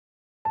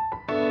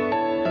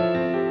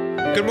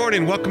Good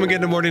morning. Welcome again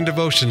to Morning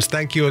Devotions.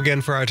 Thank you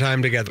again for our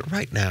time together.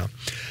 Right now,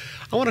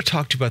 I want to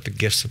talk to you about the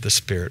gifts of the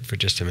Spirit for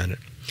just a minute.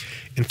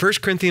 In 1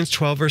 Corinthians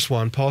 12, verse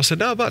 1, Paul said,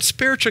 "Now about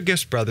spiritual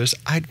gifts, brothers,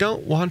 I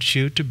don't want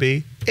you to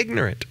be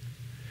ignorant."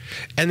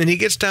 And then he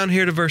gets down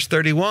here to verse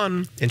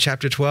 31 in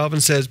chapter 12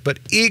 and says, "But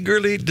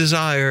eagerly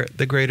desire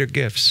the greater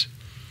gifts."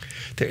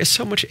 There is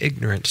so much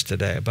ignorance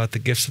today about the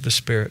gifts of the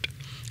Spirit.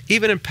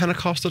 Even in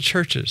Pentecostal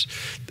churches,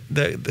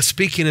 the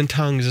speaking in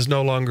tongues is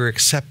no longer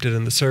accepted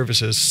in the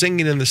services.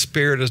 Singing in the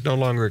Spirit is no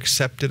longer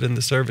accepted in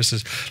the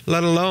services,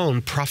 let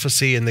alone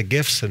prophecy and the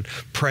gifts and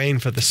praying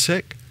for the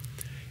sick.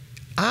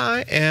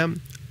 I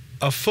am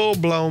a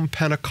full-blown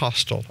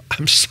Pentecostal.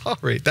 I'm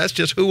sorry. That's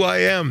just who I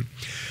am.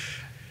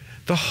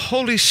 The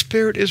Holy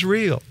Spirit is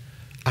real.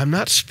 I'm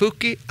not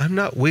spooky. I'm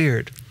not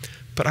weird.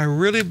 But I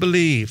really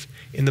believe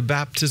in the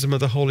baptism of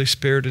the Holy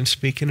Spirit and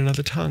speaking in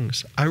other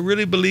tongues. I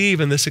really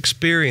believe in this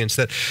experience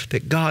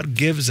that God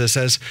gives us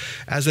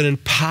as an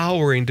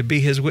empowering to be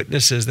His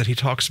witnesses that He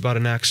talks about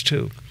in Acts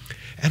 2.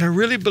 And I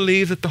really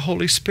believe that the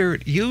Holy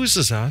Spirit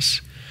uses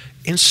us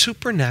in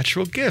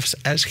supernatural gifts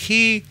as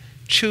He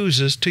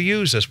chooses to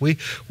use us. We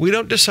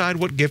don't decide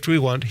what gift we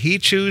want. He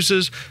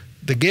chooses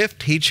the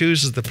gift. He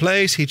chooses the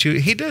place.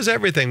 He does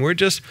everything. We're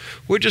just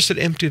an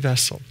empty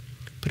vessel.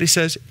 But He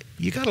says,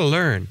 you got to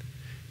learn.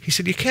 He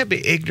said, you can't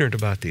be ignorant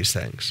about these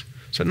things.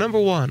 So number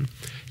one,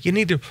 you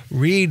need to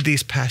read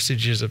these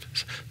passages of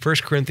 1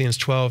 Corinthians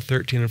 12,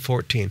 13, and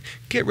 14.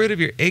 Get rid of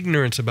your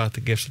ignorance about the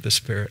gifts of the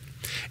Spirit.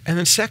 And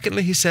then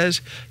secondly, he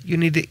says, you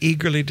need to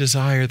eagerly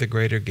desire the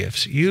greater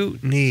gifts. You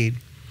need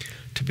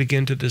to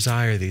begin to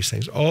desire these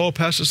things. Oh,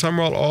 Pastor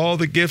Sumrall, all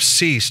the gifts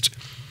ceased.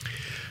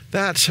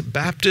 That's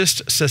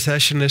Baptist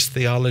cessationist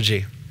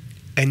theology.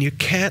 And you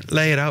can't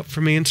lay it out for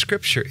me in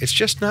Scripture. It's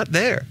just not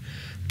there.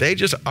 They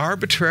just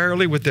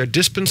arbitrarily, with their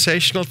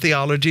dispensational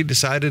theology,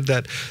 decided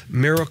that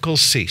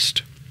miracles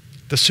ceased.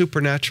 The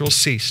supernatural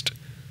ceased.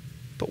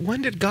 But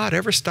when did God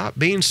ever stop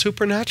being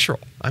supernatural?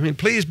 I mean,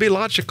 please be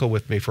logical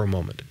with me for a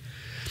moment.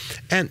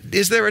 And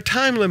is there a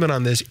time limit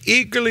on this?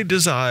 Eagerly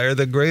desire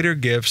the greater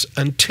gifts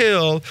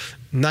until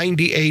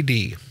 90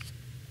 AD.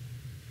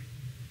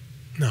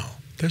 No,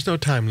 there's no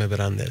time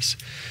limit on this.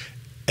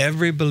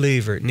 Every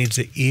believer needs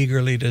to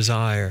eagerly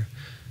desire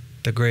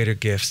the greater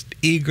gifts,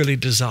 eagerly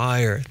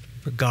desire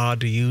for God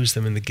to use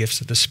them in the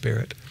gifts of the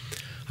Spirit.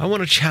 I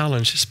want to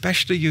challenge,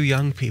 especially you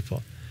young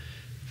people,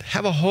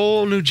 have a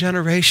whole new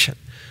generation.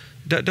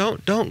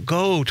 Don't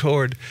go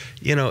toward,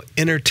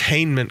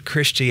 entertainment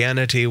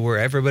Christianity where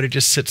everybody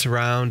just sits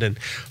around and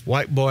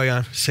white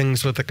boy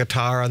sings with a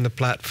guitar on the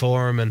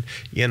platform and,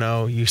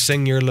 you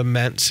sing your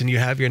laments and you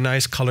have your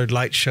nice colored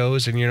light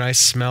shows and your nice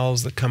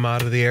smells that come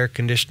out of the air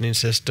conditioning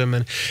system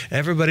and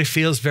everybody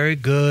feels very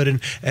good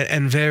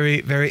and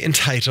very, very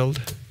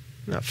entitled.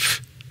 No,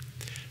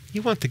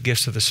 you want the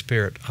gifts of the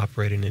Spirit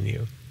operating in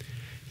you.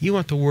 You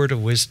want the word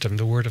of wisdom,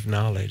 the word of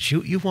knowledge.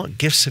 You want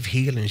gifts of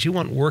healings. You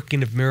want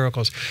working of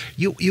miracles.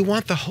 You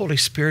want the Holy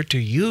Spirit to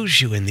use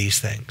you in these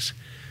things.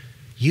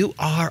 You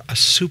are a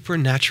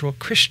supernatural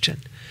Christian.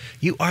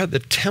 You are the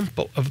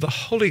temple of the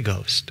Holy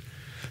Ghost.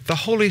 The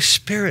Holy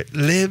Spirit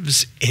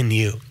lives in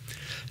you.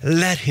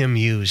 Let Him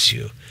use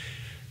you.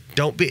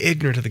 Don't be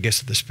ignorant of the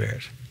gifts of the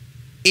Spirit.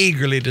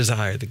 Eagerly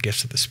desire the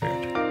gifts of the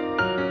Spirit.